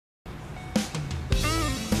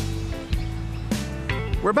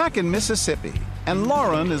We're back in Mississippi, and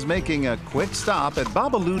Lauren is making a quick stop at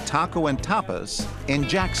Babalu Taco and Tapas in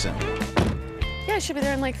Jackson. Yeah, I should be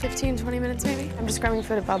there in like 15, 20 minutes maybe. I'm just grabbing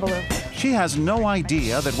food at Babalu. She has no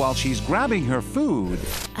idea that while she's grabbing her food,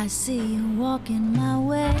 I see you walking my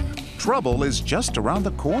way. trouble is just around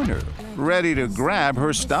the corner, ready to grab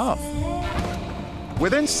her stuff.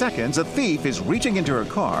 Within seconds, a thief is reaching into her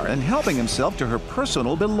car and helping himself to her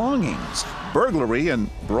personal belongings. Burglary in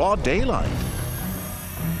broad daylight.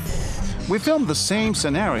 We filmed the same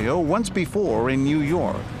scenario once before in New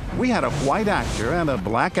York. We had a white actor and a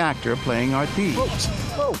black actor playing our thieves.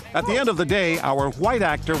 At the end of the day, our white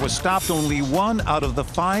actor was stopped only 1 out of the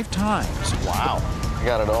 5 times. Wow, I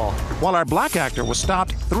got it all. While our black actor was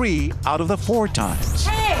stopped 3 out of the 4 times.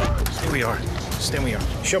 Stay where you are. Stay where you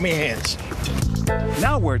are. Show me your hands.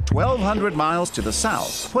 Now we're 1,200 miles to the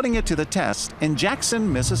south, putting it to the test in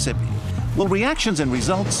Jackson, Mississippi. Will reactions and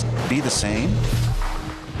results be the same?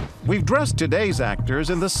 We've dressed today's actors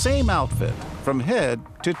in the same outfit, from head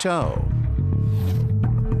to toe.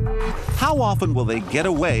 How often will they get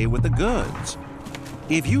away with the goods?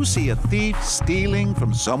 If you see a thief stealing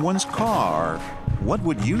from someone's car, what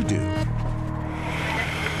would you do?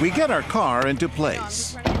 We get our car into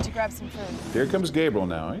place. Running to grab some food. Here comes Gabriel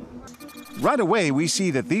now, eh? Right away, we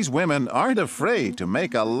see that these women aren't afraid to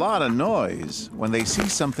make a lot of noise when they see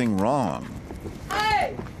something wrong.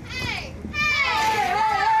 Hey! Hey! Hey!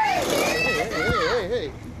 Hey!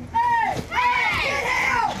 Hey! Hey! Hey!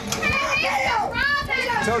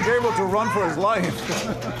 Help! Tell Gabriel to run for his life.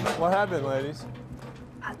 What happened, ladies?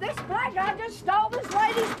 This black guy just stole this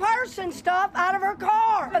lady's purse and stuff out of her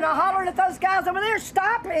car. And I hollered at those guys over there,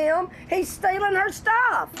 stop him. He's stealing her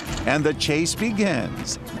stuff. And the chase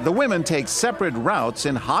begins. The women take separate routes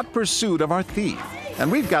in hot pursuit of our thief.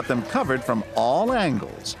 And we've got them covered from all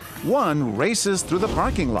angles. One races through the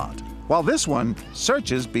parking lot, while this one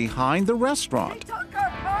searches behind the He restaurant. took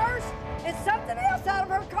her purse and something else out of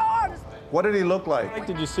her car. What did he look like?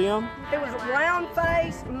 Did you see him? It was round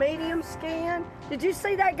face, medium skin. Did you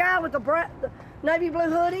see that guy with the navy blue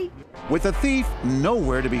hoodie? With the thief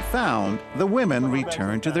nowhere to be found, the women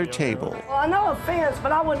return to their table. Well, no offense,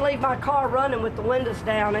 but I wouldn't leave my car running with the windows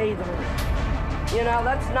down either. You know,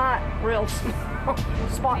 that's not real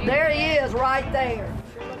spot. There he is, right there.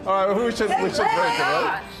 All right, we should break it,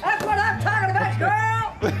 right? That's what I'm talking about,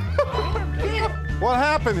 girl! What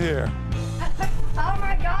happened here? Oh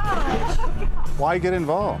my gosh! Why get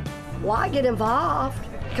involved? Why get involved?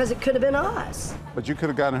 Because it could have been us. But you could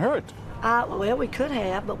have gotten hurt. Well, we could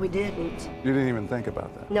have, but we didn't. You didn't even think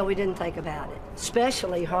about that. No, we didn't think about it.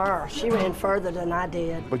 Especially her. She ran further than I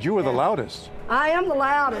did. But you were the loudest. I am the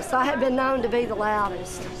loudest. I have been known to be the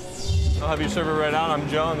loudest. I'll have your server right out. I'm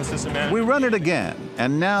John, the assistant manager. We run it again,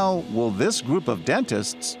 and now will this group of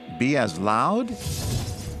dentists be as loud?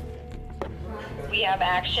 We have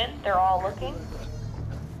action. They're all looking.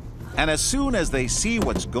 And as soon as they see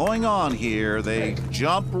what's going on here, they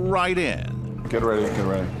jump right in. Get ready, get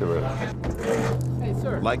ready, get ready. Hey,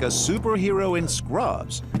 sir. Like a superhero in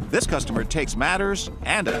scrubs, this customer takes matters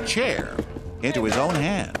and a chair into his own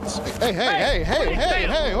hands. Hey,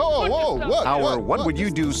 whoa, what? Our What Would You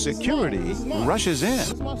Do security rushes in.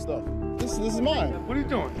 This is my stuff. This is mine. What are you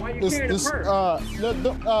doing? Why are you carrying a purse?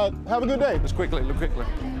 Have a good day. Just quickly, look quickly.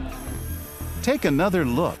 Take another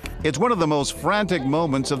look. It's one of the most frantic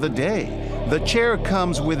moments of the day. The chair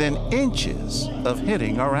comes within inches of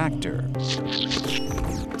hitting our actor.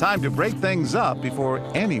 Time to break things up before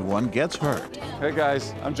anyone gets hurt. Hey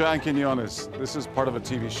guys, I'm John Quinones. This is part of a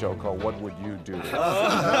TV show called What Would You Do?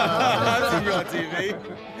 I've seen you on TV.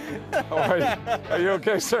 Are you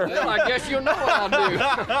okay, sir? Well, I guess you'll know what I'll do.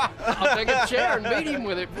 I'll take a chair and beat him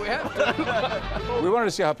with it if we have to. We wanted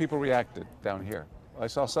to see how people reacted down here. I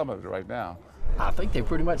saw some of it right now. I think they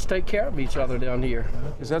pretty much take care of each other down here.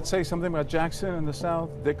 Does that say something about Jackson in the South,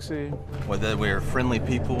 Dixie? Well, that we're friendly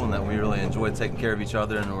people and that we really enjoy taking care of each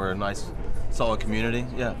other and we're a nice, solid community,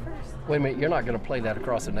 yeah. Wait a minute, you're not going to play that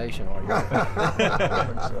across the nation, are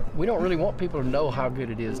you? We don't really want people to know how good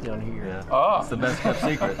it is down here. Yeah. Oh. It's the best kept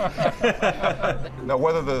secret. Now,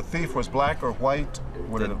 whether the thief was black or white,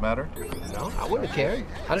 would it have mattered? No, I wouldn't have cared.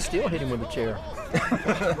 I'd have still hit him with a chair.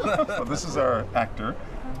 Well, this is our actor.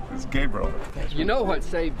 It's Gabriel. You know what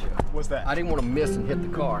saved you? What's that? I didn't want to miss and hit the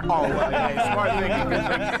car. Oh, smart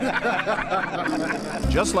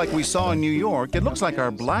thinking. Just like we saw in New York, it looks like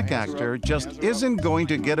our black actor just isn't going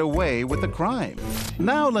to get away with the crime.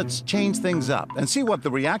 Now let's change things up and see what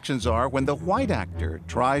the reactions are when the white actor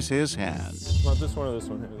tries his hand. Not this one or this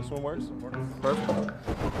one here. This one works? Perfect.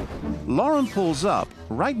 Lauren pulls up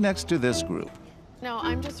right next to this group. No,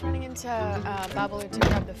 I'm just running into Babalu to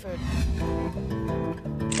grab the food.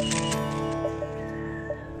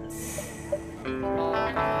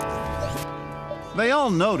 They all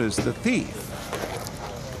notice the thief.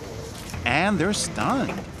 And they're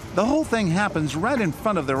stunned. The whole thing happens right in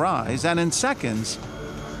front of their eyes, and in seconds,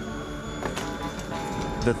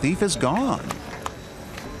 the thief is gone.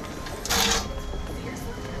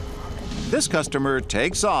 This customer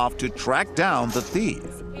takes off to track down the thief.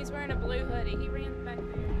 He's wearing a blue hoodie. He ran back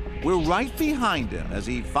there. We're right behind him as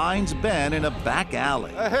he finds Ben in a back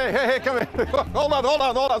alley. Hey, come here. Hold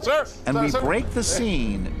on, sir. And Sir, we sir. break the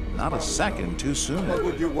scene not a second too soon.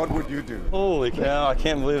 What would you do? Holy cow, I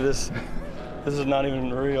can't believe this. This is not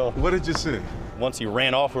even real. What did you see? Once he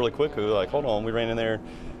ran off really quick, we were like, hold on, we ran in there,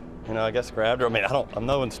 I guess grabbed her. I mean, I'm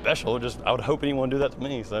no one special, I would hope anyone would do that to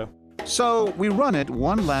me, so. So we run it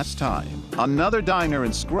one last time. Another diner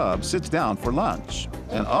in Scrub sits down for lunch.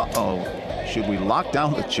 And uh-oh, should we lock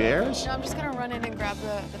down the chairs? No, I'm just gonna run in and grab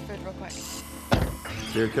the food real quick.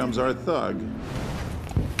 Here comes our thug.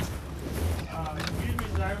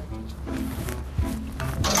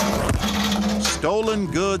 Stolen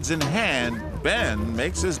goods in hand, Ben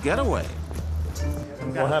makes his getaway.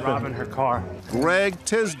 What happened? Robbing her car. Greg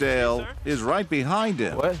Tisdale is right behind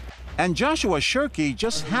him. What? And Joshua Shirkey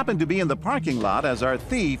just happened to be in the parking lot as our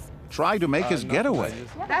thief tried to make his getaway.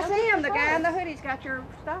 That's him, the guy in the hoodie's got your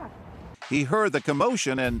stuff. He heard the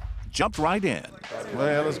commotion and jumped right in. Well,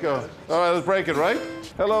 yeah, let's go. All right, let's break it, right?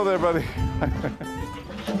 Hello there, buddy.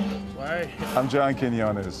 I'm John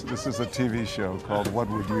Quinones. This is a TV show called What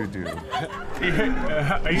Would You Do?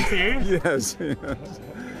 Are you serious? Yes.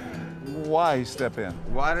 Why step in?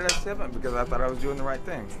 Why did I step in? Because I thought I was doing the right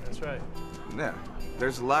thing. That's right. Yeah.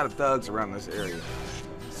 There's a lot of thugs around this area.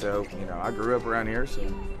 So, I grew up around here, so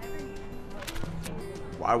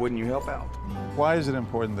why wouldn't you help out? Why is it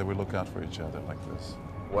important that we look out for each other like this?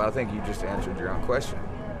 Well, I think you just answered your own question.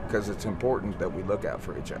 Because it's important that we look out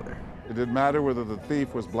for each other. It didn't matter whether the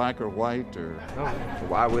thief was black or white or... No.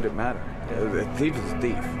 Why would it matter? The thief is a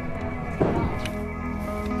thief.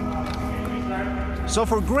 So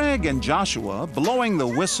for Greg and Joshua, blowing the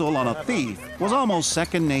whistle on a thief was almost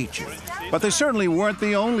second nature. But they certainly weren't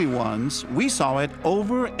the only ones. We saw it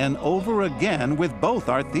over and over again with both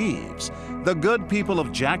our thieves. The good people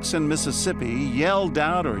of Jackson, Mississippi yelled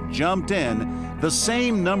out or jumped in the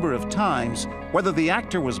same number of times, whether the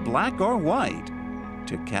actor was black or white,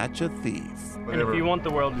 to catch a thief. And if you want the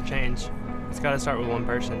world to change, it's got to start with one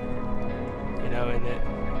person.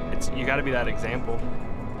 And you got to be that example.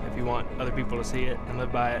 If you want other people to see it and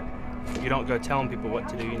live by it, you don't go telling people what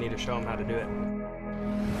to do, you need to show them how to do it.